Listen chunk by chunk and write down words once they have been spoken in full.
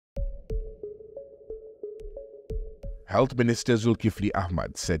Health Minister Dzulkefly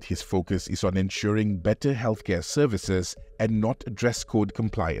Ahmad said his focus is on ensuring better healthcare services and not dress code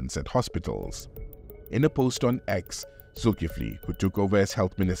compliance at hospitals. In a post on X, Dzulkefly, who took over as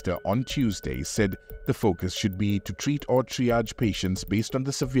Health Minister on Tuesday, said the focus should be to treat or triage patients based on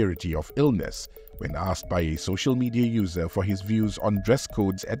the severity of illness, when asked by a social media user for his views on dress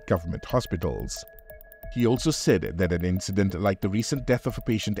codes at government hospitals. He also said that an incident like the recent death of a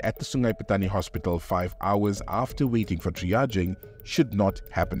patient at the Sungai Petani Hospital 5 hours after waiting for triaging should not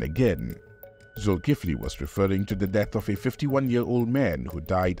happen again. Dzulkefly was referring to the death of a 51-year-old man who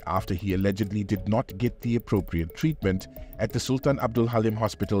died after he allegedly did not get the appropriate treatment at the Sultan Abdul Halim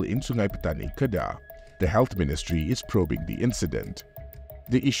Hospital in Sungai Petani, Kedah. The Health Ministry is probing the incident.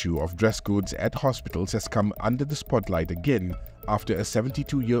 The issue of dress codes at hospitals has come under the spotlight again after a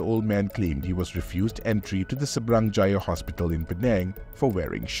 72-year-old man claimed he was refused entry to the Seberang Jaya Hospital in Penang for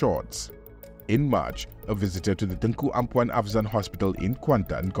wearing shorts. In March, a visitor to the Tengku Ampuan Afzan Hospital in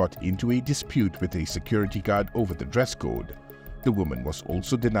Kuantan got into a dispute with a security guard over the dress code. The woman was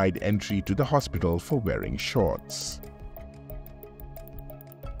also denied entry to the hospital for wearing shorts.